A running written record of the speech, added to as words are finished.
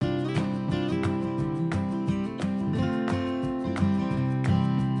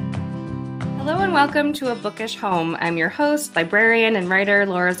and welcome to A Bookish Home. I'm your host, librarian, and writer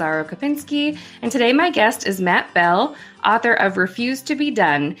Laura Zaro-Kopinski, and today my guest is Matt Bell, author of Refuse to Be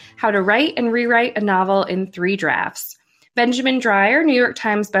Done: How to Write and Rewrite a Novel in 3 Drafts. Benjamin Dreyer, New York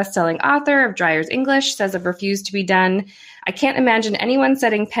Times bestselling author of Dreyer's English, says of Refuse to Be Done, "I can't imagine anyone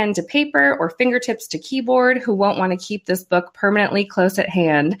setting pen to paper or fingertips to keyboard who won't want to keep this book permanently close at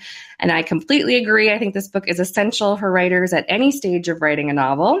hand." And I completely agree. I think this book is essential for writers at any stage of writing a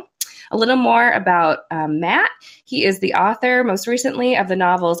novel. A little more about Matt. He is the author, most recently, of the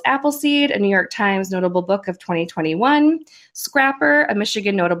novels Appleseed, a New York Times notable book of 2021, Scrapper, a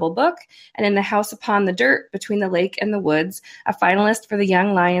Michigan notable book, and In the House Upon the Dirt, Between the Lake and the Woods, a finalist for the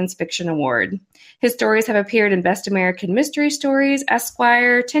Young Lions Fiction Award. His stories have appeared in Best American Mystery Stories,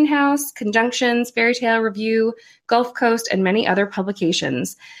 Esquire, Tin House, Conjunctions, Fairy Tale Review, Gulf Coast, and many other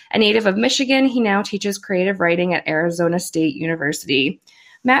publications. A native of Michigan, he now teaches creative writing at Arizona State University.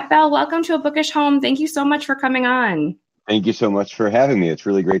 Matt Bell, welcome to A Bookish Home. Thank you so much for coming on. Thank you so much for having me. It's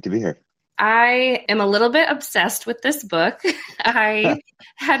really great to be here. I am a little bit obsessed with this book. I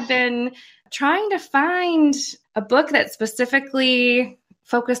had been trying to find a book that specifically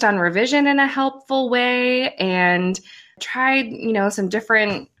focused on revision in a helpful way and tried, some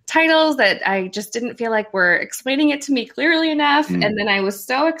different titles that I just didn't feel like were explaining it to me clearly enough. And then I was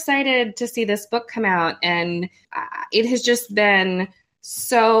so excited to see this book come out, and it has just been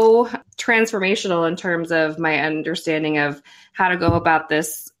so transformational in terms of my understanding of how to go about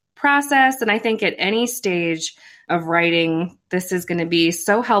this process. And I think at any stage of writing, this is going to be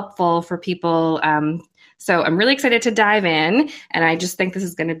so helpful for people. So I'm really excited to dive in. And I just think this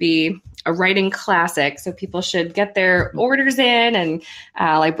is going to be a writing classic. So people should get their orders in, and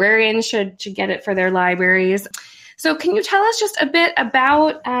librarians should get it for their libraries. So can you tell us just a bit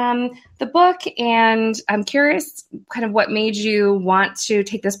about the book? And I'm curious kind of what made you want to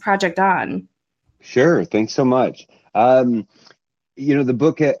take this project on. Sure. Thanks so much. The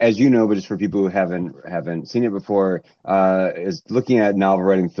book, as you know, but just for people who haven't seen it before, is looking at novel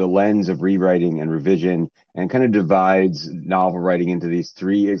writing through the lens of rewriting and revision, and kind of divides novel writing into these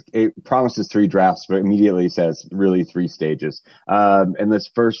 3. It promises 3 drafts, but immediately says really 3 stages. And this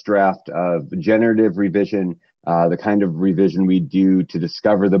first draft of generative revision, the kind of revision we do to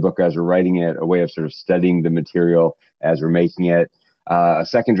discover the book as we're writing it, a way of sort of studying the material as we're making it. A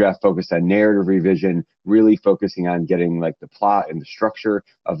second draft focused on narrative revision, really focusing on getting like the plot and the structure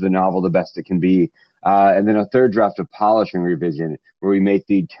of the novel the best it can be. And then a third draft of polishing revision, where we make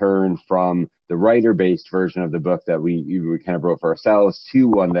the turn from the writer-based version of the book that we kind of wrote for ourselves to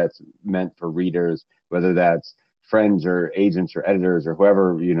one that's meant for readers, whether that's friends or agents or editors or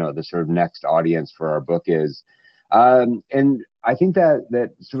whoever, the sort of next audience for our book is. And I think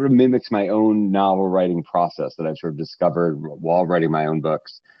that sort of mimics my own novel writing process that I've sort of discovered while writing my own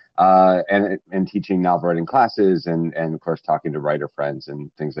books, and teaching novel writing classes, and of course talking to writer friends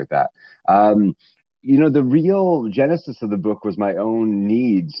and things like that. The real genesis of the book was my own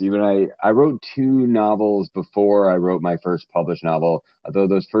needs. Even I wrote 2 novels before I wrote my first published novel, although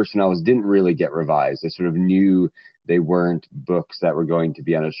those first novels didn't really get revised. I sort of knew they weren't books that were going to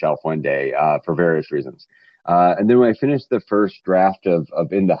be on a shelf one day, for various reasons. And then when I finished the first draft of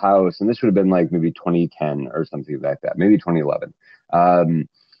In the House, and this would have been like maybe 2010 or something like that, maybe 2011,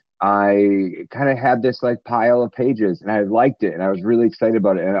 I kind of had this like pile of pages, and I liked it, and I was really excited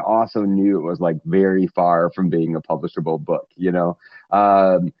about it. And I also knew it was like very far from being a publishable book, and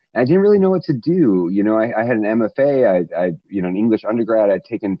I didn't really know what to do. I had an MFA, I an English undergrad. I'd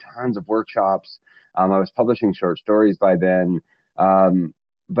taken tons of workshops. I was publishing short stories by then.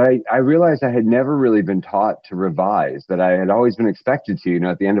 But I realized I had never really been taught to revise, that I had always been expected to.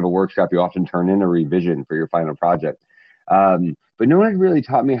 At the end of a workshop, you often turn in a revision for your final project. But no one had really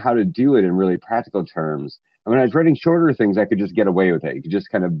taught me how to do it in really practical terms. And when I was writing shorter things, I could just get away with it. You could just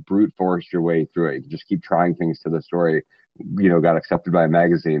kind of brute force your way through it. You could just keep trying things till the story, got accepted by a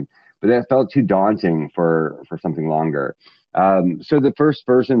magazine. But that felt too daunting for something longer. So the first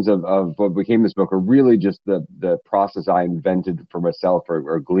versions of what became this book are really just the process I invented for myself,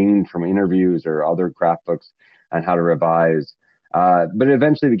 or gleaned from interviews or other craft books on how to revise. But it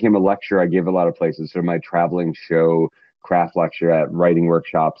eventually became a lecture I gave a lot of places, sort of my traveling show craft lecture at writing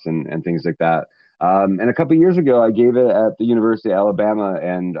workshops and things like that. And a couple of years ago, I gave it at the University of Alabama,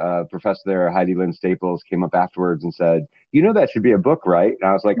 and professor there, Heidi Lynn Staples, came up afterwards and said, that should be a book, right? And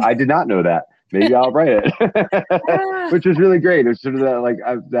I was like, I did not know that. Maybe I'll write it, which was really great. It was sort of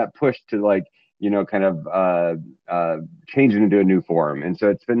that push to kind of change it into a new form. And so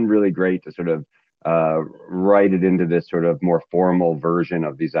it's been really great to sort of write it into this sort of more formal version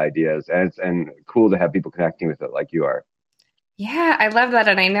of these ideas. And cool to have people connecting with it like you are. Yeah, I love that.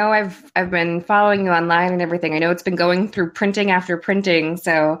 And I know I've been following you online and everything. I know it's been going through printing after printing.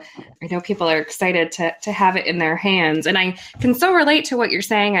 So I know people are excited to have it in their hands. And I can so relate to what you're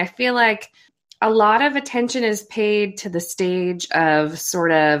saying. I feel like a lot of attention is paid to the stage of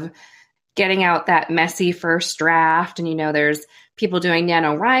sort of getting out that messy first draft. And there's people doing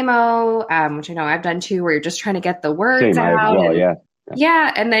NaNoWriMo, which I know I've done too, where you're just trying to get the words Same, I have as out. well. And Yeah.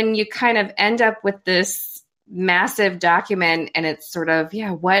 yeah, and then you kind of end up with this massive document, and it's sort of,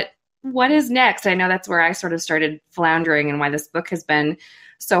 yeah, what is next? I know that's where I sort of started floundering and why this book has been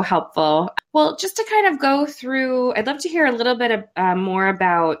so helpful. Well, just to kind of go through, I'd love to hear a little bit more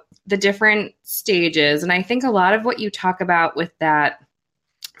about the different stages. And I think a lot of what you talk about with that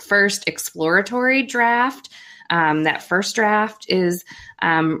first exploratory draft, that first draft is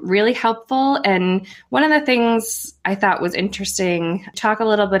really helpful. And one of the things I thought was interesting, talk a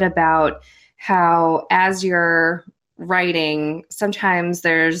little bit about how as you're writing, sometimes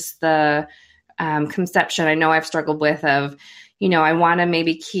there's the conception I know I've struggled with of, I want to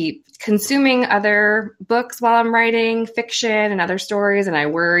maybe keep consuming other books while I'm writing fiction and other stories. And I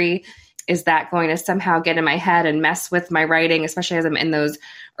worry, is that going to somehow get in my head and mess with my writing, especially as I'm in those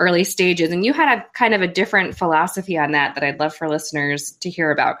early stages? And you had a kind of a different philosophy on that I'd love for listeners to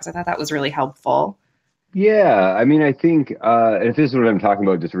hear about, because I thought that was really helpful. Yeah, I mean, I think if this is what I'm talking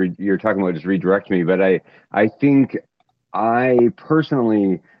about, you're talking about just redirect me. But I think I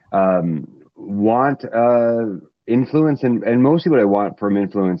personally want influence, and mostly what I want from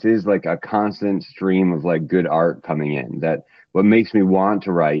influence is like a constant stream of like good art coming in. That what makes me want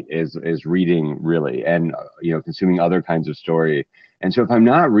to write is reading really, and consuming other kinds of story. And so if I'm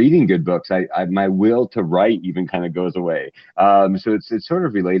not reading good books, I my will to write even kind of goes away. So it's sort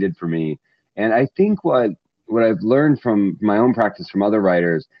of related for me. And I think what I've learned from my own practice from other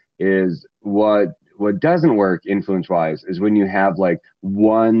writers is what doesn't work influence wise is when you have like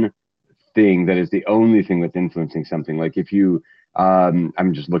one thing that is the only thing that's influencing something. Like if you,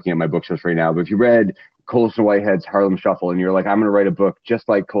 I'm just looking at my bookshelves right now, but if you read Colson Whitehead's Harlem Shuffle and you're like, I'm going to write a book just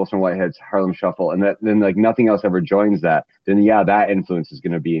like Colson Whitehead's Harlem Shuffle, and then like nothing else ever joins that, then yeah, that influence is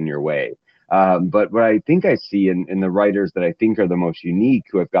going to be in your way. But what I think I see in the writers that I think are the most unique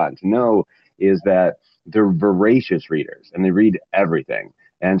who I've gotten to know is that they're voracious readers and they read everything.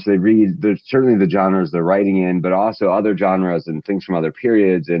 And so they read certainly the genres they're writing in, but also other genres and things from other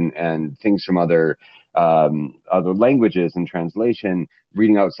periods and things from other languages and translation,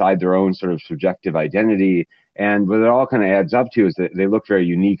 reading outside their own sort of subjective identity. And what it all kind of adds up to is that they look very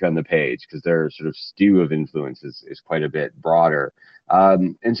unique on the page because their sort of stew of influence is quite a bit broader.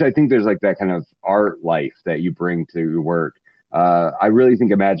 And so I think there's like that kind of art life that you bring to your work. I really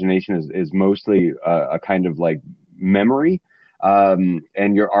think imagination is mostly a kind of like memory.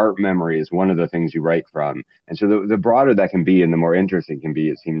 And your art memory is one of the things you write from. And so the broader that can be and the more interesting it can be,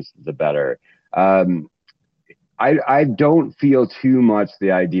 it seems the better. I don't feel too much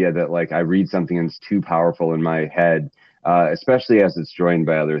the idea that like I read something and it's too powerful in my head, especially as it's joined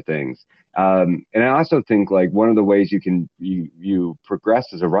by other things. And I also think like one of the ways you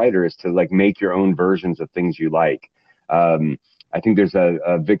progress as a writer is to like make your own versions of things you like. I think there's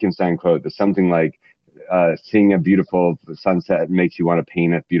a Wittgenstein quote that's something like, seeing a beautiful sunset makes you want to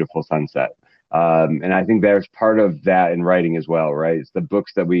paint a beautiful sunset. And I think there's part of that in writing as well, right? It's the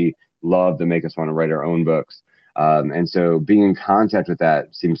books that we love that make us want to write our own books. And so being in contact with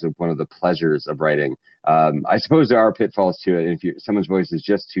that seems like one of the pleasures of writing. I suppose there are pitfalls to it. If someone's voice is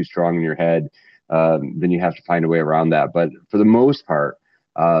just too strong in your head, then you have to find a way around that. But for the most part,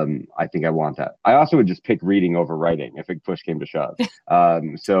 I think I want that. I also would just pick reading over writing if it push came to shove.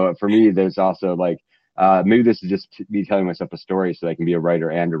 So for me, there's also like, maybe this is just me telling myself a story so I can be a writer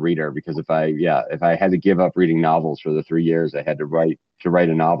and a reader. Because if I had to give up reading novels for the 3 years I had to write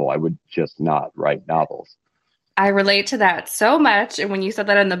a novel, I would just not write novels. I relate to that so much. And when you said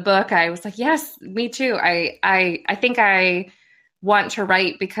that in the book, I was like, yes, me too. I think I want to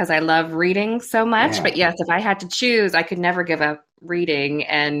write because I love reading so much. Yeah. But yes, if I had to choose, I could never give up reading.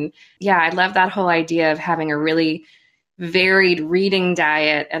 And yeah, I love that whole idea of having a really varied reading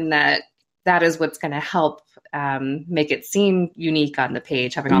diet, and that is what's going to help make it seem unique on the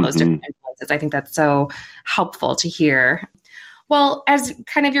page, having all those different influences. I think that's so helpful to hear. Well, as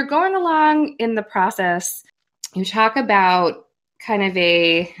kind of you're going along in the process, you talk about kind of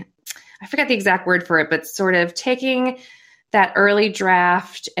I forget the exact word for it, but sort of taking that early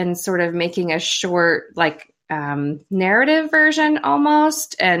draft and sort of making a short, like narrative version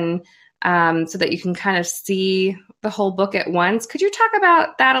almost, and so that you can kind of see the whole book at once. Could you talk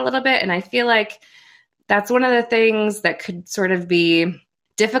about that a little bit? And I feel like that's one of the things that could sort of be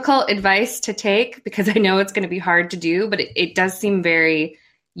difficult advice to take because I know it's going to be hard to do, but it does seem very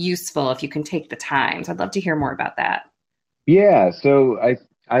useful if you can take the time. So I'd love to hear more about that. Yeah, so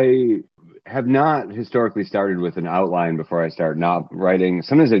I have not historically started with an outline before I start not writing.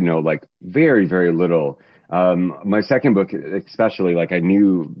 Sometimes I know like very, very little. My second book, especially, like I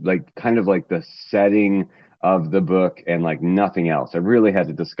knew like kind of like the setting of the book and like nothing else. I really had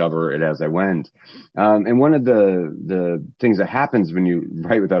to discover it as I went. And one of the things that happens when you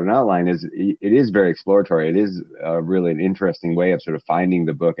write without an outline is it is very exploratory. It is really an interesting way of sort of finding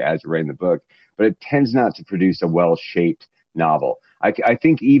the book as you're writing the book, but it tends not to produce a well-shaped novel. I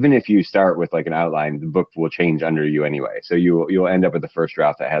think even if you start with like an outline, the book will change under you anyway. So you'll end up with the first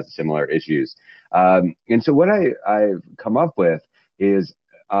draft that has similar issues. And so what I've come up with is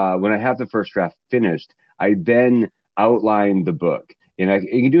when I have the first draft finished, I then outline the book. And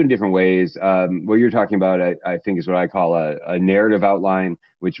you can do it in different ways. What you're talking about, I think, is what I call a narrative outline,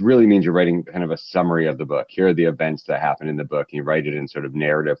 which really means you're writing kind of a summary of the book. Here are the events that happen in the book, and you write it in sort of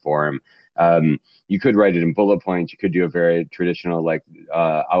narrative form. You could write it in bullet points. You could do a very traditional like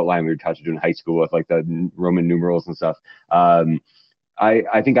outline we were taught to do in high school with like the Roman numerals and stuff.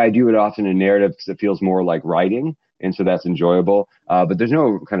 I think I do it often in narrative because it feels more like writing, and so that's enjoyable. But there's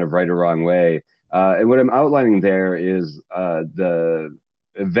no kind of right or wrong way. And what I'm outlining there is the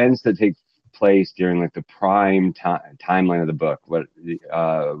events that take place during like the prime timeline of the book, what we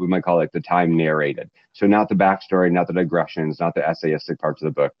might call like the time narrated. So not the backstory, not the digressions, not the essayistic parts of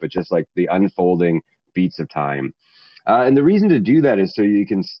the book, but just like the unfolding beats of time. And the reason to do that is so you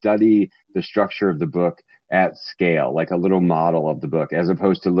can study the structure of the book at scale, like a little model of the book, as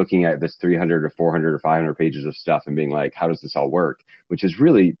opposed to looking at this 300 or 400 or 500 pages of stuff and being like, how does this all work? Which is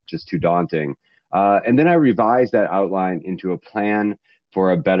really just too daunting. And then I revised that outline into a plan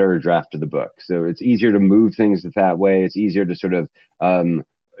for a better draft of the book. So it's easier to move things that way. It's easier to sort of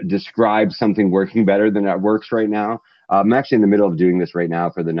describe something working better than it works right now. I'm actually in the middle of doing this right now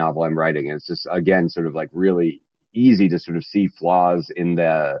for the novel I'm writing. And it's just, again, sort of like really easy to sort of see flaws in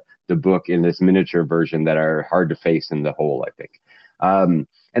the book in this miniature version that are hard to face in the whole, I think. And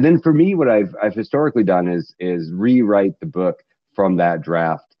then for me, what I've historically done is rewrite the book from that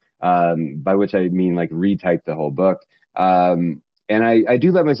draft, by which I mean like retype the whole book. And I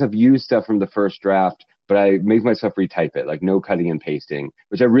do let myself use stuff from the first draft, but I make myself retype it, like no cutting and pasting,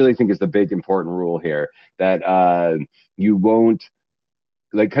 which I really think is the big important rule here, that you won't,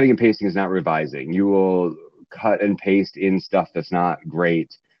 like cutting and pasting is not revising. You will cut and paste in stuff that's not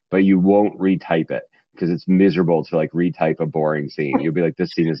great, but you won't retype it because it's miserable to like retype a boring scene. You'll be like,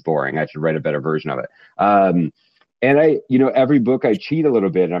 this scene is boring. I should write a better version of it. And every book I cheat a little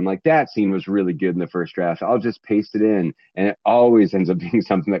bit. And I'm like, that scene was really good in the first draft. I'll just paste it in. And it always ends up being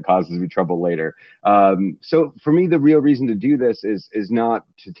something that causes me trouble later. So for me, the real reason to do this is not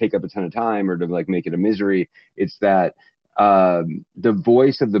to take up a ton of time or to like make it a misery. It's that the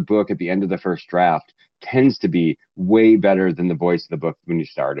voice of the book at the end of the first draft tends to be way better than the voice of the book when you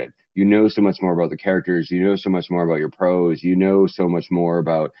started. You know so much more about the characters. You know so much more about your prose. You know so much more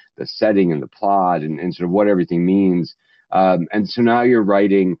about the setting and the plot and sort of what everything means. And so now you're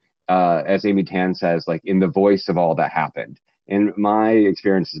writing, as Amy Tan says, like in the voice of all that happened. And my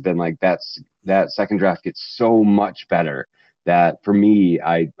experience has been like that second draft gets so much better that for me,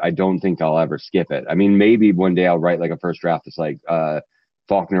 I don't think I'll ever skip it. I mean, maybe one day I'll write like a first draft that's like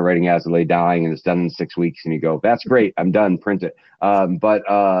Faulkner writing As I Lay Dying and it's done in 6 weeks and you go, that's great, I'm done, print it. But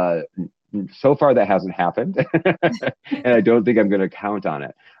so far that hasn't happened and I don't think I'm going to count on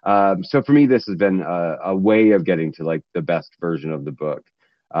it. So for me, this has been a way of getting to like the best version of the book.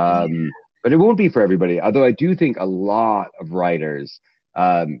 But it won't be for everybody, although I do think a lot of writers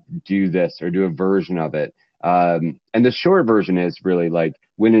do this or do a version of it. And the short version is really like,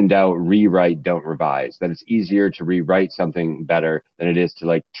 when in doubt, rewrite, don't revise. That it's easier to rewrite something better than it is to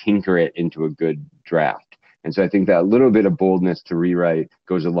like tinker it into a good draft. And so I think that a little bit of boldness to rewrite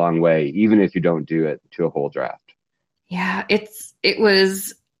goes a long way, even if you don't do it to a whole draft. Yeah, it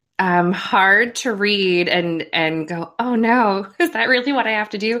was hard to read and go, oh no, is that really what I have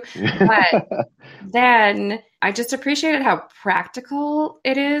to do? But then I just appreciated how practical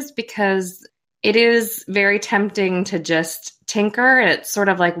it is, because it is very tempting to just tinker. It's sort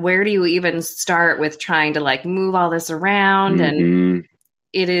of like, where do you even start with trying to like move all this around? And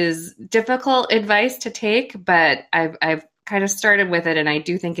it is difficult advice to take, but I've kind of started with it. And I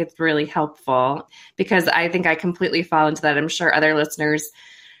do think it's really helpful, because I think I completely fall into that. I'm sure other listeners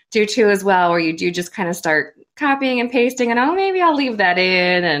do too as well, where you do just kind of start copying and pasting and, oh, maybe I'll leave that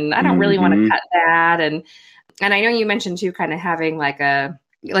in. And I don't really want to cut that. And I know you mentioned too, kind of having like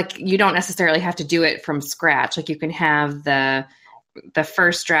you don't necessarily have to do it from scratch. Like you can have the the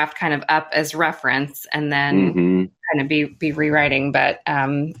first draft kind of up as reference and then Hmm. kind of be rewriting. But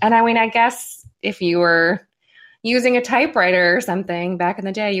and I mean, I guess if you were using a typewriter or something back in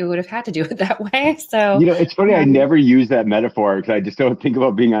the day, you would have had to do it that way. So, It's funny, I never use that metaphor because I just don't think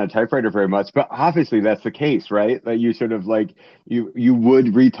about being on a typewriter very much. But obviously, that's the case, right? That you sort of like you would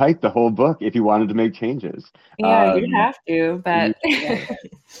retype the whole book if you wanted to make changes. yeah, you'd have to, You but sort of have that.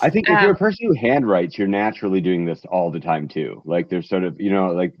 I think if you're um, a person who handwrites, you're naturally doing this all the time too. Like there's sort of,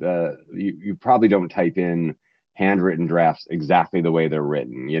 like you probably don't type in handwritten drafts exactly the way they're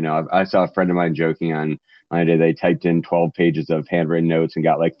written. I saw a friend of mine joking on my day, they typed in 12 pages of handwritten notes and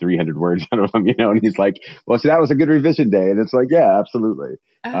got like 300 words out of them, and he's like, well, so that was a good revision day. And it's like, yeah, absolutely.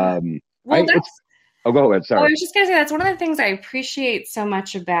 uh, Um, well, oh, go ahead. I Sorry. was just gonna say that's one of the things I appreciate so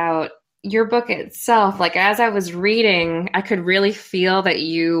much about your book itself. Like as I was reading, I could really feel that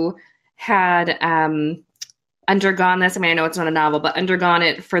you had undergone this. I mean, I know it's not a novel, but undergone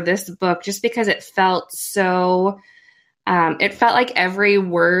it for this book just because it felt so. It felt like every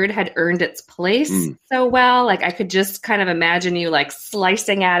word had earned its place so well. Like I could just kind of imagine you like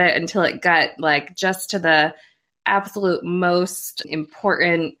slicing at it until it got like just to the absolute most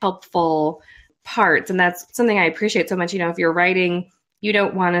important, helpful parts. And that's something I appreciate so much. If you're writing, you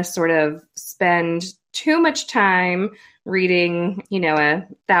don't want to sort of spend too much time reading, a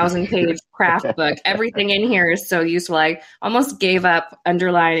 1,000-page craft book. Everything in here is so useful. I almost gave up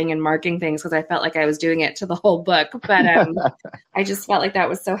underlining and marking things because I felt like I was doing it to the whole book. But I just felt like that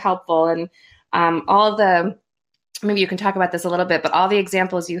was so helpful. And all the, maybe you can talk about this a little bit, but all the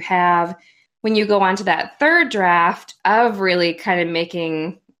examples you have when you go on to that third draft of really kind of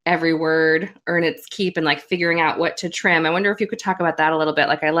making every word earn its keep and like figuring out what to trim. I wonder if you could talk about that a little bit.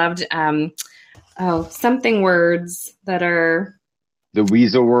 Like I loved something words that are The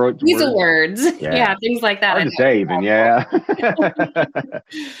weasel word. weasel words. Yeah, things like that. Hard to say even, yeah.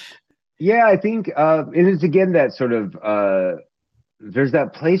 Yeah, I think it is again that sort of there's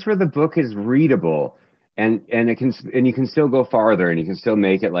that place where the book is readable and you can still go farther and you can still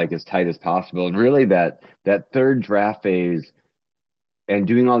make it like as tight as possible. And really that third draft phase and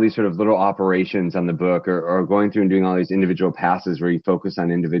doing all these sort of little operations on the book or going through and doing all these individual passes where you focus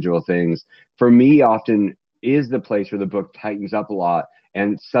on individual things, for me often is the place where the book tightens up a lot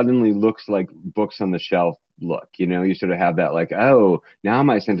and suddenly looks like books on the shelf look. You sort of have that like, oh, now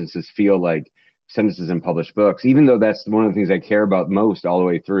my sentences feel like sentences in published books, even though that's one of the things I care about most all the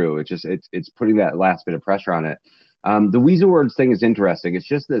way through. It's putting that last bit of pressure on it. The weasel words thing is interesting. It's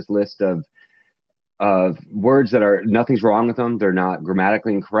just this list of words that are nothing's wrong with them. They're not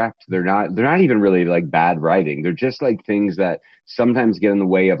grammatically incorrect. They're not even really like bad writing. They're just like things that sometimes get in the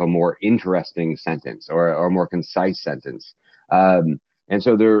way of a more interesting sentence or a more concise sentence. And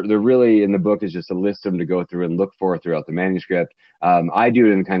so they're really in the book is just a list of them to go through and look for throughout the manuscript. I do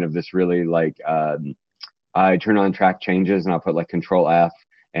it in kind of this really like I turn on track changes and I'll put like Control F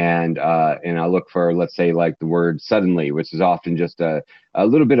and I'll look for, let's say, like the word suddenly, which is often just a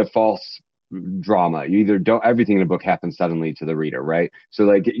little bit of false drama. You either don't, everything in a book happens suddenly to the reader, right? So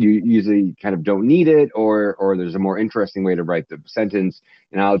like you usually kind of don't need it, or there's a more interesting way to write the sentence,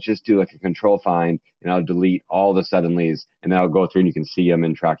 and I'll just do like a control find and I'll delete all the suddenlies, and then I'll go through and you can see them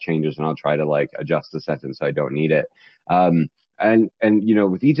in track changes, and I'll try to like adjust the sentence so I don't need it. And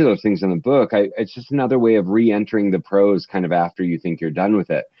with each of those things in the book, it's just another way of re-entering the prose kind of after you think you're done with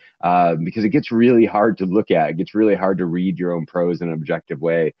it. Because it gets really hard to look at. It gets really hard to read your own prose in an objective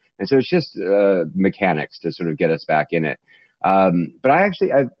way. And so it's just mechanics to sort of get us back in it. But I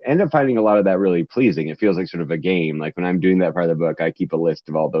end up finding a lot of that really pleasing. It feels like sort of a game. Like when I'm doing that part of the book, I keep a list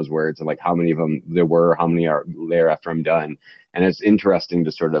of all those words and like how many of them there were, how many are there after I'm done. And it's interesting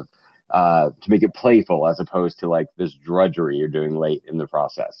to sort of to make it playful as opposed to like this drudgery you're doing late in the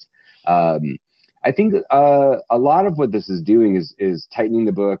process. I think a lot of what this is doing is tightening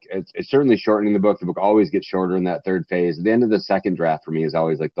the book. It's certainly shortening the book. The book always gets shorter in that third phase. The end of the second draft for me is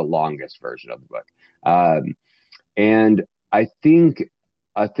always like the longest version of the book. And I think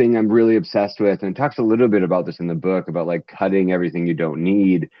a thing I'm really obsessed with, and it talks a little bit about this in the book, about like cutting everything you don't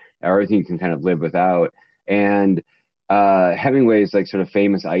need, or everything you can kind of live without. And Hemingway's like sort of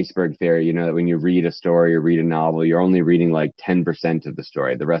famous iceberg theory, that when you read a story or read a novel, you're only reading like 10% of the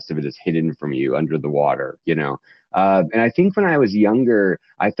story. The rest of it is hidden from you under the water, And I think when I was younger,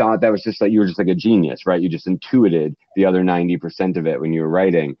 I thought that was just like, you were just like a genius, right? You just intuited the other 90% of it when you were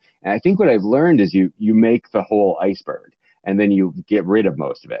writing. And I think what I've learned is you make the whole iceberg and then you get rid of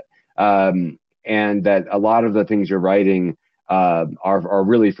most of it. And that a lot of the things you're writing are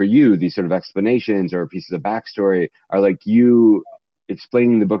really for you. These sort of explanations or pieces of backstory are like you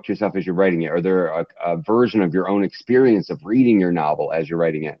explaining the book to yourself as you're writing it? Are there a version of your own experience of reading your novel as you're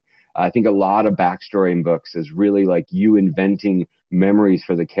writing it? I think a lot of backstory in books is really like you inventing memories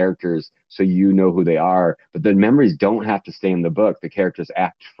for the characters so you know who they are, but the memories don't have to stay in the book. The characters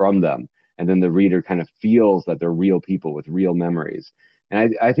act from them, and then the reader kind of feels that they're real people with real memories.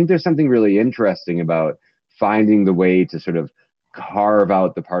 And I think there's something really interesting about finding the way to sort of carve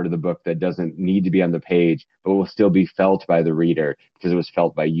out the part of the book that doesn't need to be on the page, but will still be felt by the reader because it was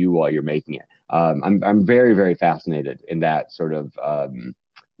felt by you while you're making it. I'm very, very fascinated in that sort of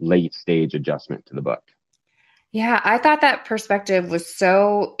late stage adjustment to the book. Yeah, I thought that perspective was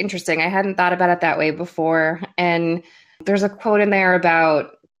so interesting. I hadn't thought about it that way before. And there's a quote in there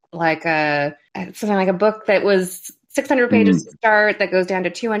about like something like a book that was 600 pages to start that goes down to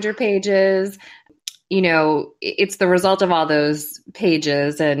 200 pages. You know, it's the result of all those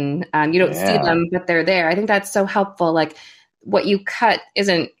pages, and you don't see them, but they're there. I think that's so helpful. Like what you cut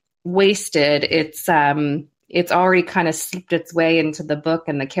isn't wasted. It's already kind of slipped its way into the book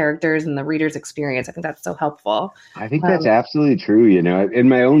and the characters and the reader's experience. I think that's so helpful. I think that's absolutely true. You know, in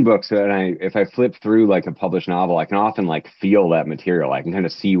my own books, if I flip through like a published novel, I can often like feel that material. I can kind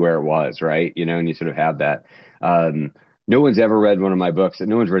of see where it was, right? You know, and you sort of have that. No one's ever read one of my books, and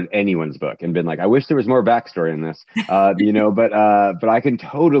no one's read anyone's book and been like, I wish there was more backstory in this, you know, but I can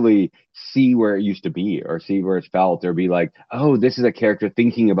totally see where it used to be or see where it's felt or be like, oh, this is a character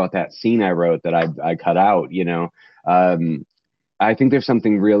thinking about that scene I wrote that I cut out, you know. I think there's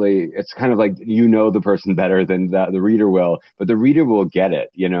something really, it's kind of like, you know, the person better than the reader will, but the reader will get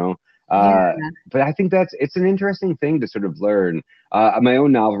it, you know. But I think it's an interesting thing to sort of learn. My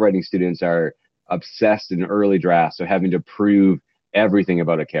own novel writing students are obsessed in early drafts, so having to prove everything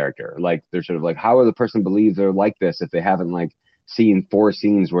about a character. Like they're sort of like, how will the person believe they're like this if they haven't like seen 4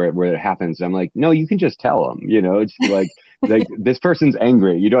 scenes where it happens? I'm like, no, you can just tell them, you know. It's like this person's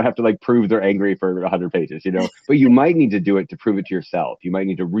angry. You don't have to like prove they're angry for 100 pages, you know. But you might need to do it to prove it to yourself. You might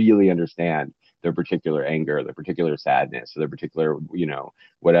need to really understand their particular anger, their particular sadness, or their particular, you know,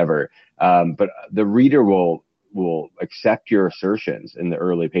 whatever. But the reader will accept your assertions in the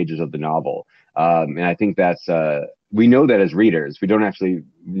early pages of the novel. And I think that's, we know that as readers, we don't actually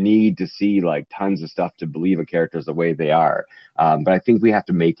need to see like tons of stuff to believe a character is the way they are. But I think we have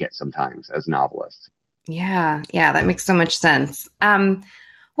to make it sometimes as novelists. Yeah, that makes so much sense.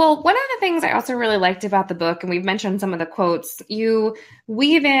 Well, one of the things I also really liked about the book, and we've mentioned some of the quotes, you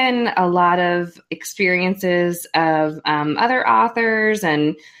weave in a lot of experiences of other authors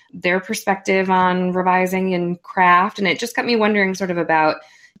and their perspective on revising and craft. And it just got me wondering sort of about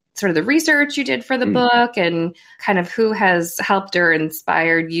sort of the research you did for the book and kind of who has helped or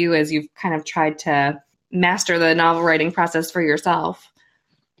inspired you as you've kind of tried to master the novel writing process for yourself.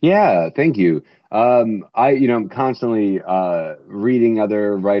 Yeah, thank you. I'm constantly reading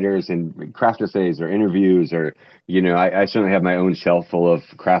other writers and craft essays or interviews, or, you know, I certainly have my own shelf full of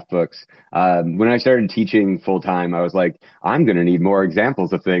craft books. When I started teaching full time, I was like, I'm going to need more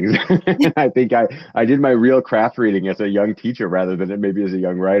examples of things. I think I did my real craft reading as a young teacher rather than maybe as a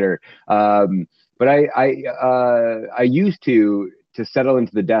young writer. But I used to settle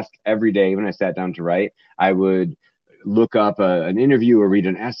into the desk every day when I sat down to write. I would look up an interview or read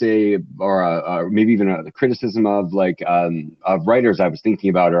an essay or maybe even a criticism of of writers I was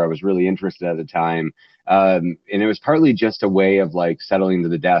thinking about or I was really interested at the time. And it was partly just a way of like settling to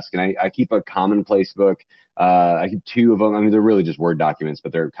the desk. And I keep a commonplace book. I keep 2 of them. I mean, they're really just Word documents,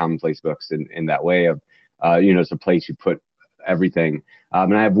 but they're commonplace books in that way of, it's a place you put everything.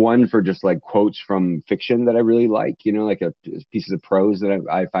 And I have one for just like quotes from fiction that I really like, you know, like pieces of prose that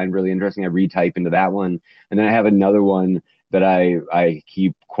I find really interesting. I retype into that one. And then I have another one that I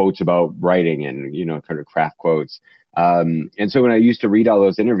keep quotes about writing and, you know, kind of craft quotes. And so when I used to read all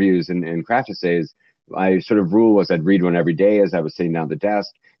those interviews and craft essays, my sort of rule was I'd read one every day as I was sitting down at the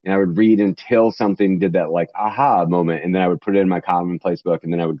desk, and I would read until something did that like aha moment. And then I would put it in my commonplace book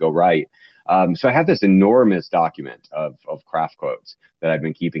and then I would go write. So I have this enormous document of craft quotes that I've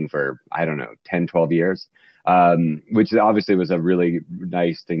been keeping for, I don't know, 10, 12 years, which obviously was a really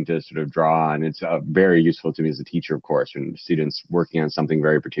nice thing to sort of draw on. It's very useful to me as a teacher, of course, when students working on something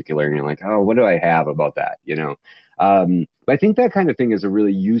very particular and you're like, oh, what do I have about that? You know, but I think that kind of thing is a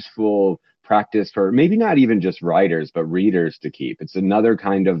really useful practice for maybe not even just writers, but readers to keep. It's another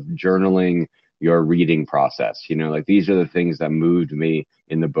kind of journaling your reading process. You know, like these are the things that moved me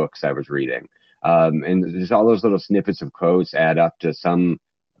in the books I was reading. And just all those little snippets of quotes add up to some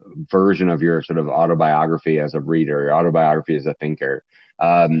version of your sort of autobiography as a reader, your autobiography as a thinker.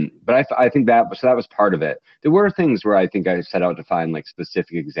 But I think that was part of it. There were things where I think I set out to find like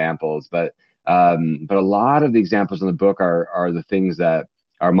specific examples, but But a lot of the examples in the book are the things that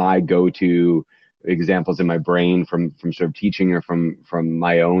are my go-to examples in my brain from sort of teaching or from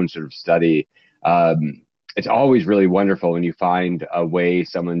my own sort of study. It's always really wonderful when you find a way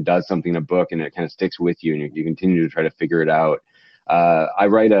someone does something in a book and it kind of sticks with you and you continue to try to figure it out. I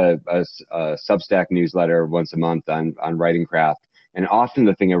write a Substack newsletter once a month on writing craft, and often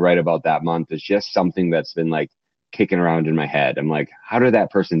the thing I write about that month is just something that's been like kicking around in my head. I'm like, how did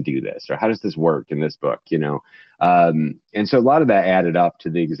that person do this? Or how does this work in this book? And so a lot of that added up to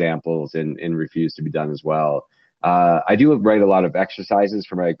the examples in Refuse to Be Done as well. I do write a lot of exercises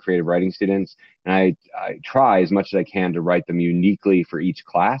for my creative writing students, and I try as much as I can to write them uniquely for each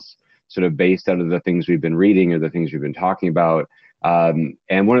class, sort of based out of the things we've been reading or the things we've been talking about.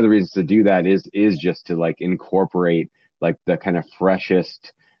 And one of the reasons to do that is just to like incorporate like the kind of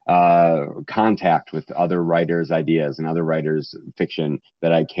freshest contact with other writers' ideas and other writers' fiction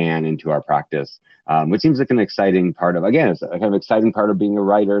that I can into our practice, which seems like an exciting part of, again, it's a kind of exciting part of being a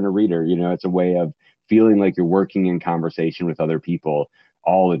writer and a reader. It's a way of feeling like you're working in conversation with other people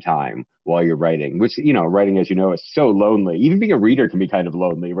all the time while you're writing, which, writing, as you know, is so lonely. Even being a reader can be kind of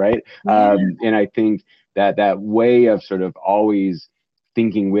lonely, right? Yeah. And I think that way of sort of always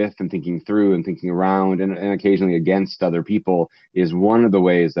thinking with and thinking through and thinking around and occasionally against other people is one of the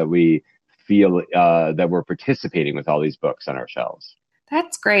ways that we feel that we're participating with all these books on our shelves.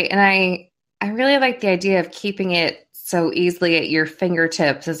 That's great. And I really like the idea of keeping it so easily at your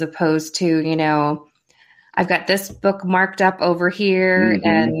fingertips as opposed to, I've got this book marked up over here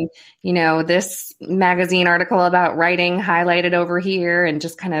and, this magazine article about writing highlighted over here and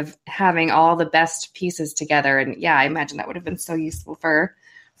just kind of having all the best pieces together. And yeah, I imagine that would have been so useful for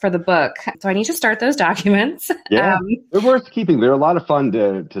the book. So I need to start those documents. Yeah, they're worth keeping. They're a lot of fun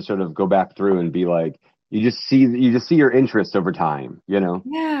to sort of go back through and be like, you just see your interest over time,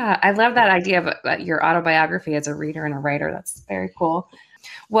 Yeah, I love that idea of your autobiography as a reader and a writer. That's very cool.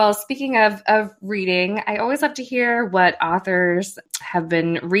 Well, speaking of reading, I always love to hear what authors have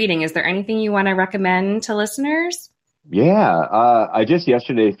been reading. Is there anything you want to recommend to listeners? Yeah, I just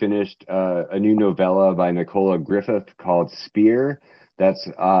yesterday finished a new novella by Nicola Griffith called Spear. That's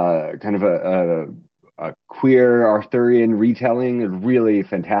kind of a queer Arthurian retelling. It's really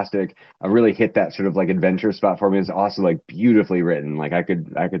fantastic. I really hit that sort of like adventure spot for me. It's also like beautifully written. Like I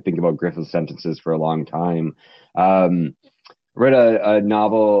could think about Griffith's sentences for a long time. Read a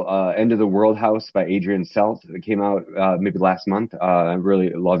novel, End of the World House by Adrian Selt that came out maybe last month. I really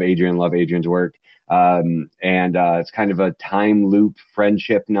love Adrian's work. And it's kind of a time loop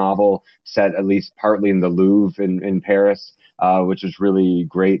friendship novel set at least partly in the Louvre in Paris, which is really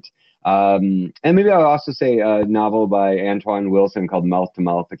great. And maybe I'll also say a novel by Antoine Wilson called Mouth to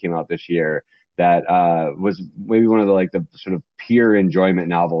Mouth that came out this year that was maybe one of the sort of pure enjoyment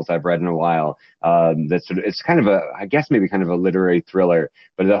novels I've read in a while. It's kind of a literary thriller,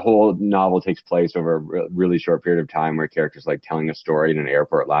 but the whole novel takes place over a really short period of time where characters like telling a story in an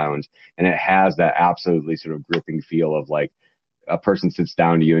airport lounge, and it has that absolutely sort of gripping feel of like a person sits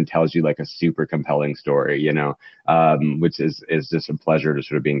down to you and tells you like a super compelling story, which is just a pleasure to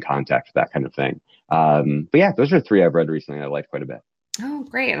sort of be in contact with that kind of thing. But yeah, those are 3 I've read recently I liked quite a bit. Oh,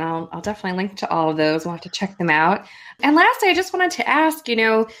 great. And I'll definitely link to all of those. We'll have to check them out. And lastly, I just wanted to ask,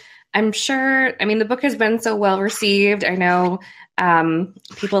 I'm sure, the book has been so well received. I know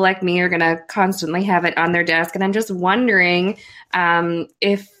people like me are going to constantly have it on their desk. And I'm just wondering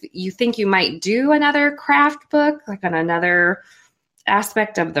if you think you might do another craft book, like on another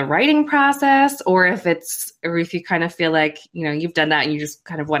aspect of the writing process, or if you kind of feel like, you've done that and you just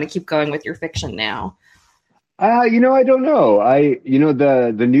kind of want to keep going with your fiction now. I don't know.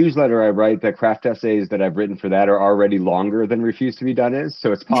 The newsletter I write, the craft essays that I've written for that are already longer than Refuse to Be Done is.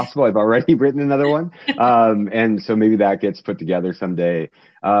 So it's possible I've already written another one. And so maybe that gets put together someday.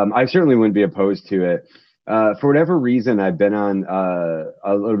 I certainly wouldn't be opposed to it. For whatever reason, I've been on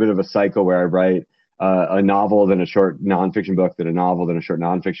a little bit of a cycle where I write a novel, then a short nonfiction book, then a novel, then a short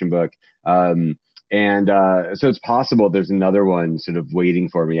nonfiction book. So it's possible there's another one sort of waiting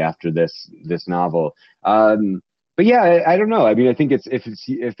for me after this novel. But yeah, I don't know. I think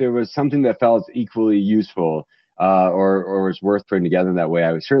if there was something that felt equally useful or was worth putting together in that way,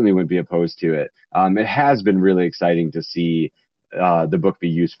 I certainly wouldn't be opposed to it. It has been really exciting to see the book be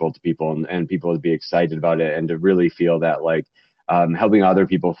useful to people and people to be excited about it and to really feel that like helping other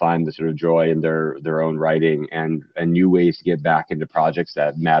people find the sort of joy in their own writing and new ways to get back into projects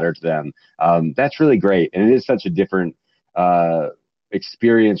that matter to them. That's really great. And it is such a different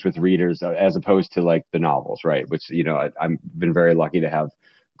experience with readers as opposed to like the novels, right? Which, I've been very lucky to have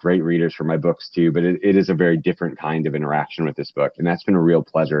great readers for my books too, but it is a very different kind of interaction with this book. And that's been a real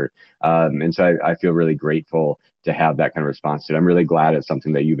pleasure. And so I feel really grateful to have that kind of response to it. I'm really glad it's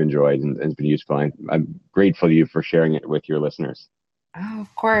something that you've enjoyed and has been useful. I'm grateful to you for sharing it with your listeners. Oh,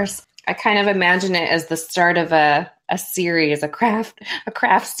 of course. I kind of imagine it as the start of a series, a craft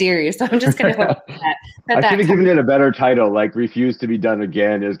series. So I'm just going to hope I should have given it a better title, like "Refuse to be Done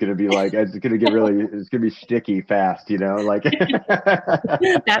Again" is going to be like, it's going to get really, it's going to be sticky fast, like.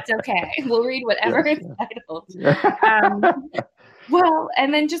 That's okay. We'll read whatever it's titled. Well,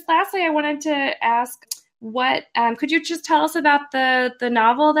 and then just lastly, I wanted to ask, what could you just tell us about the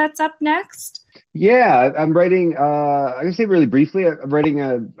novel that's up next? Yeah, I'm writing, I can say really briefly, I'm writing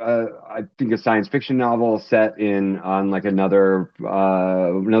I think a science fiction novel set on like another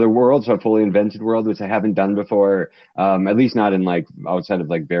world, so a fully invented world, which I haven't done before, at least not in like outside of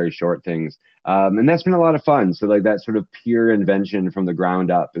like very short things. And that's been a lot of fun. So like that sort of pure invention from the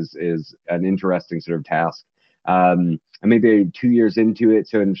ground up is an interesting sort of task. I'm maybe 2 years into it,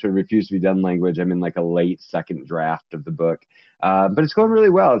 so in sort of Refuse to be Done language, I'm in like a late second draft of the book. But it's going really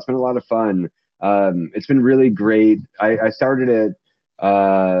well. It's been a lot of fun. It's been really great. I started it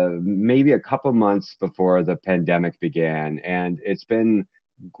maybe a couple months before the pandemic began, and it's been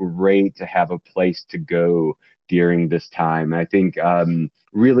great to have a place to go during this time. I think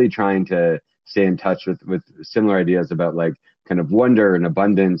really trying to stay in touch with similar ideas about like kind of wonder and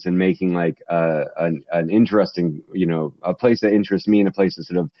abundance, and making like an interesting, a place that interests me and a place that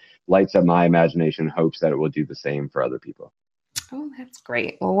sort of lights up my imagination, hopes that it will do the same for other people. Oh, that's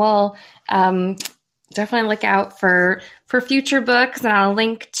great. Well, we'll definitely look out for future books, and I'll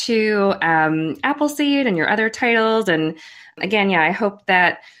link to Appleseed and your other titles. And again, yeah, I hope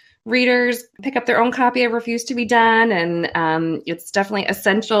that readers pick up their own copy of Refuse to be Done, and it's definitely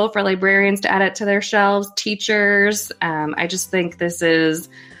essential for librarians to add it to their shelves, teachers. I just think this is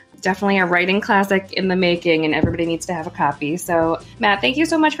definitely a writing classic in the making, and everybody needs to have a copy. So, Matt, thank you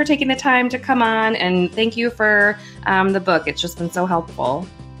so much for taking the time to come on, and thank you for the book. It's just been so helpful.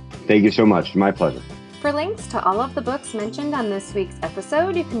 Thank you so much. My pleasure. For links to all of the books mentioned on this week's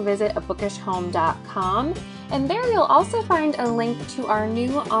episode, you can visit abookishhome.com, and there you'll also find a link to our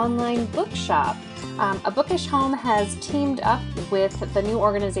new online bookshop. A Bookish Home has teamed up with the new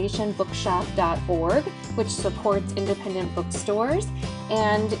organization bookshop.org, which supports independent bookstores.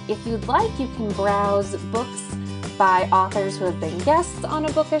 And if you'd like, you can browse books by authors who have been guests on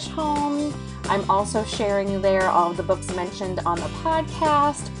A Bookish Home. I'm also sharing there all of the books mentioned on the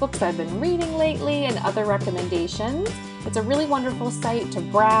podcast, books I've been reading lately, and other recommendations. It's a really wonderful site to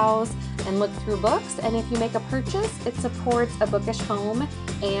browse and look through books, and if you make a purchase, it supports A Bookish Home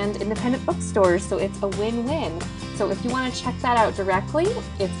and independent bookstores, so it's a win-win. So if you want to check that out directly,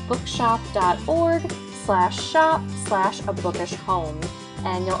 it's bookshop.org/shop/A Bookish Home,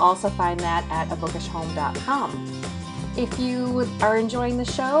 and you'll also find that at abookishhome.com. If you are enjoying the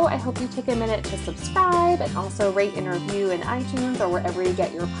show, I hope you take a minute to subscribe and also rate and review in iTunes or wherever you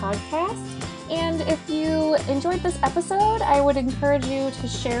get your podcasts. And if you enjoyed this episode, I would encourage you to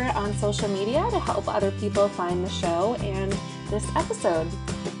share it on social media to help other people find the show and this episode.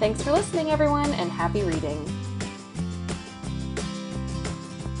 Thanks for listening, everyone, and happy reading.